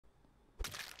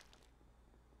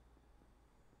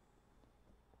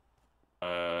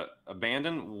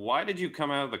Abandon, why did you come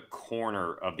out of the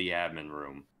corner of the admin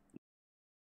room?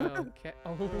 Okay.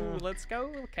 Oh, let's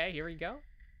go. Okay, here we go.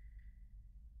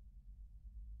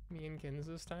 Me and Kins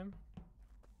this time.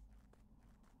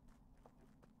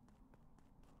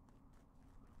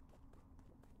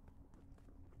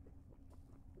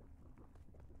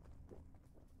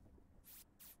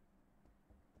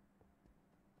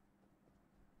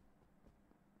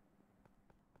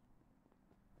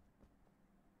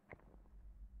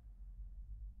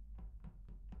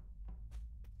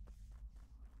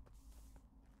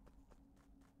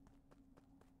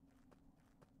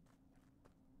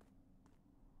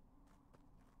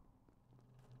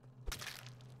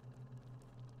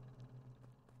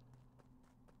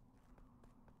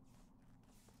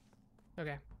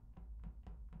 Okay.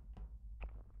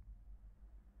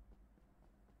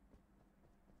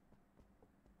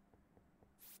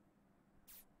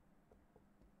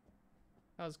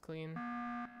 That was clean.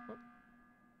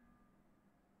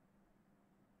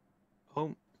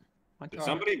 Oh my Did god.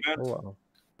 somebody vent? Hello.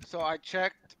 So I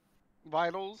checked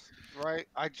vitals, right?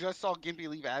 I just saw Gimpy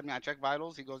leave admin. I checked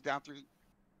vitals. He goes down through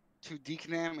to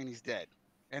Deconam and he's dead.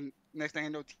 And next thing I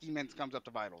know, TMinz comes up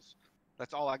to vitals.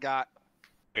 That's all I got.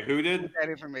 Who did? Put that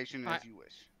information as you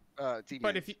wish.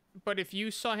 TMinz. But if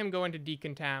you saw him go into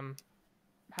decontam,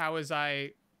 how did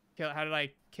I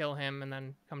kill him and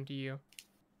then come to you?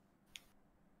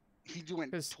 He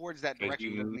went towards that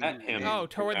direction. You met him. Oh,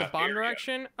 toward the bomb area.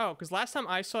 direction? Oh, because last time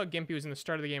I saw Gimpy was in the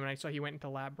start of the game and I saw he went into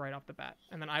lab right off the bat.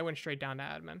 And then I went straight down to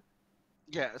admin.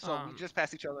 Yeah, so we just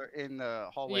passed each other in the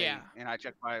hallway, Yeah. and I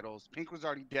checked vitals. Pink was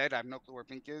already dead. I have no clue where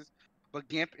Pink is, but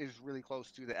Gimp is really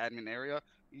close to the admin area.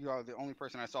 You are the only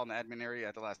person I saw in the admin area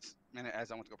at the last minute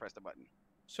as I went to go press the button.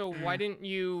 So why didn't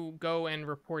you go and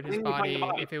report his body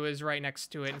if it was right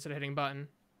next to it instead of hitting button?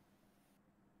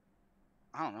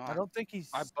 I don't know. I don't think he's.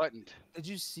 I buttoned. Did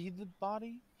you see the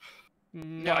body?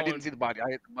 No, I didn't see the body. I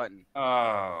hit the button.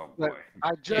 Oh boy. But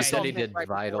I Yeah, just he saw said he Pink did right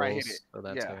before I hit vitals, it. so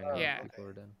that's Yeah. how he Yeah.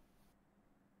 reported.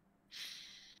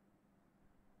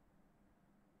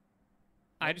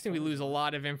 I just think we lose a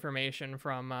lot of information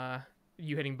from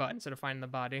you hitting button instead of finding the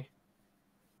body.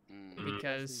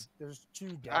 Because there's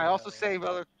two. I also save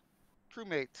other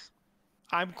crewmates.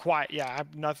 I'm quiet. Yeah,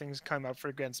 nothing's come up for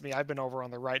against me. I've been over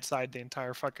on the right side the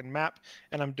entire fucking map,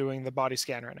 and I'm doing the body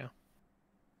scan right now.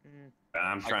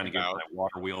 I'm trying to get my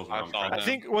water wheels on. I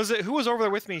think who was over there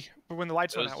with me when the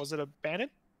lights went out? Was it a bandit?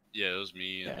 Yeah, it was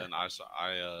me, and then I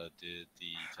did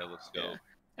the telescope.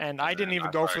 And I didn't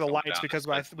even go for the lights because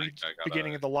by the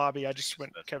beginning of the lobby, I just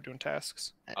kept doing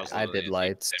tasks. I did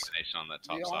lights. On that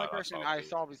top The side, only person I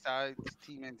saw besides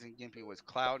T-Minz and Gimpy was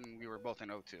Cloud, and we were both in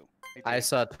O2. I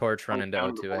saw Torch run into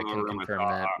O2. I can confirm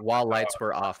that. While lights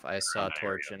were off, I saw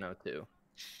Torch in O2.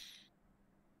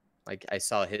 Like, I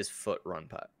saw his foot run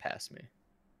past me.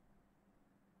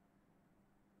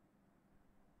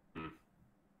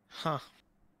 Huh.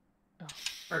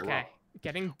 okay,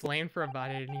 getting blamed for a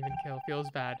body I didn't even kill feels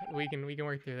bad. We can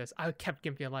work through this. I kept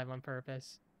Gimpy alive on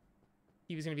purpose.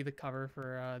 He was gonna be the cover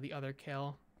for the other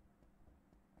kill.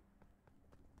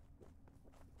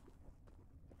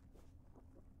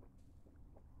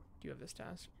 Do you have this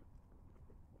task?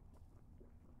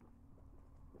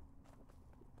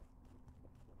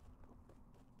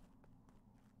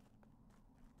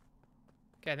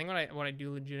 Okay, I think what I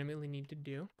do legitimately need to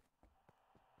do.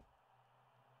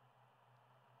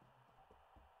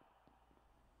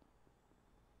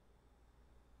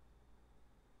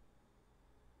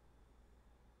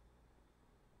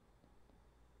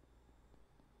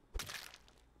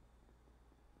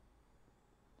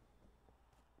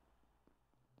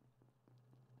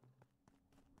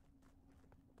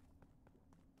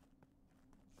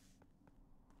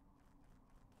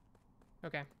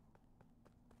 Okay.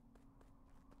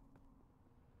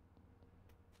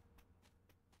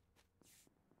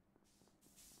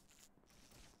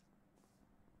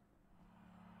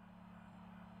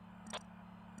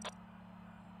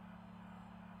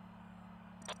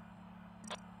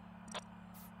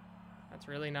 That's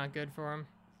really not good for him.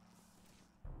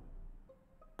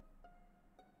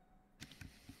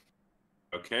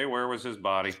 Okay, where was his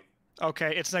body?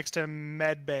 Okay, it's next to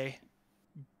Med Bay,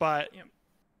 but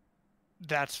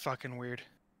that's fucking weird.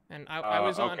 And I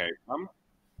was on. Okay,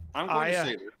 I'm going to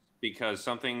say this because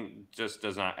something just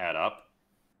does not add up.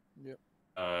 Yep.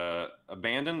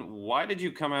 Abandon, why did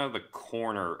you come out of the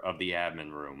corner of the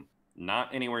admin room?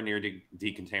 Not anywhere near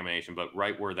decontamination, but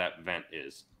right where that vent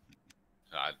is.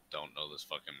 I don't know this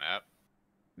fucking map.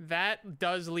 That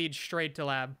does lead straight to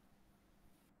lab.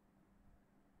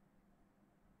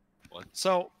 What?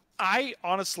 So I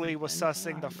honestly was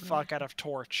sussing the fuck out of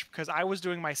Torch because I was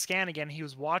doing my scan again. He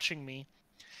was watching me,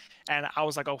 and I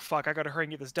was like, "Oh fuck, I gotta hurry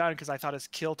and get this done," because I thought his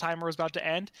kill timer was about to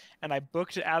end. And I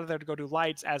booked it out of there to go do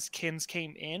lights as Kins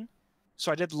came in.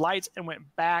 So I did lights and went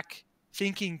back,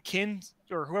 thinking Kins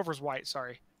or whoever's white,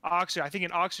 sorry, Oxygen. I think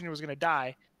an Oxygen was gonna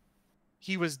die.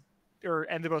 He was,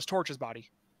 and it was Torch's body.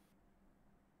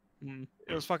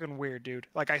 It was fucking weird, dude.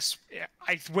 Like I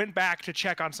went back to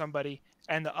check on somebody,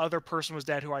 and the other person was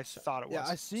dead who I thought it was. Yeah,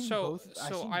 I seen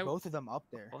both of them up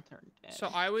there. Both are dead.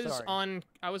 So I was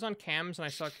on cams and I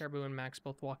saw Caribou and Max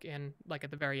both walk in, like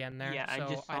at the very end there. Yeah, so I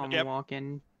just saw them walk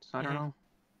in, so I don't know.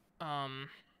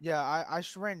 Yeah, I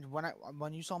ran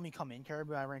when you saw me come in,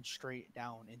 Caribou. I ran straight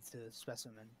down into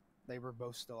Specimen. They were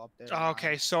both still up there.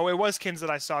 Okay, so it was Kins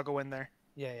that I saw go in there.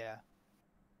 Yeah.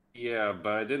 Yeah,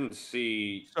 but I didn't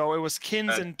see. So it was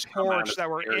Kins and Torch that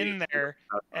were in there,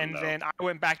 and then I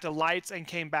went back to lights and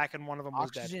came back, and one of them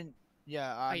was dead.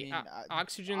 Yeah,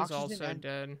 Oxygen's also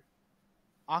dead.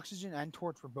 Oxygen and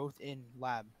Torch were both in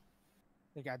lab.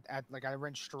 Like I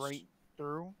ran straight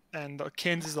through. And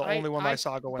Kins is the only one that I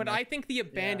saw go in But there. I think the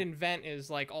abandoned vent is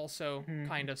like also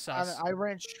kind of sus. I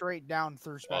ran straight down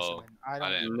through Specimen.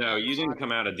 No, you didn't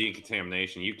come out of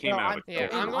decontamination. You came out.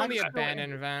 I'm going the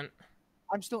abandoned vent.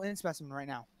 I'm still in Specimen right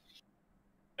now.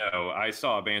 No, I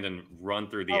saw abandoned run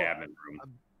through the admin room.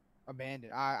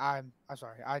 Abandoned. I'm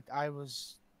sorry. I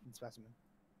was in Specimen.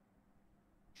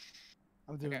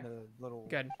 I'm doing the little.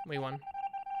 Good. We won.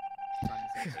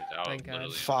 Thank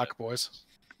God. Fuck, boys.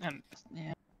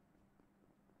 Yeah.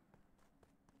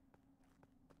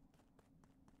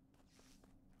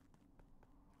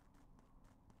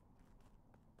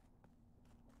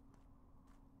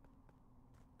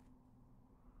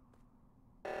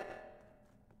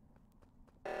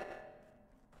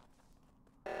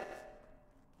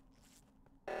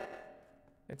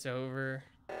 It's over.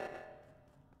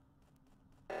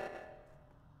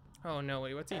 Oh no,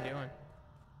 wait, what's he doing?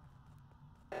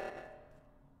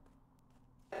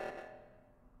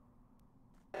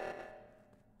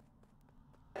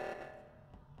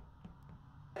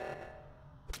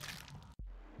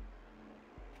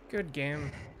 Good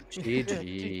game.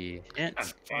 GG. Yeah.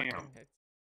 Damn.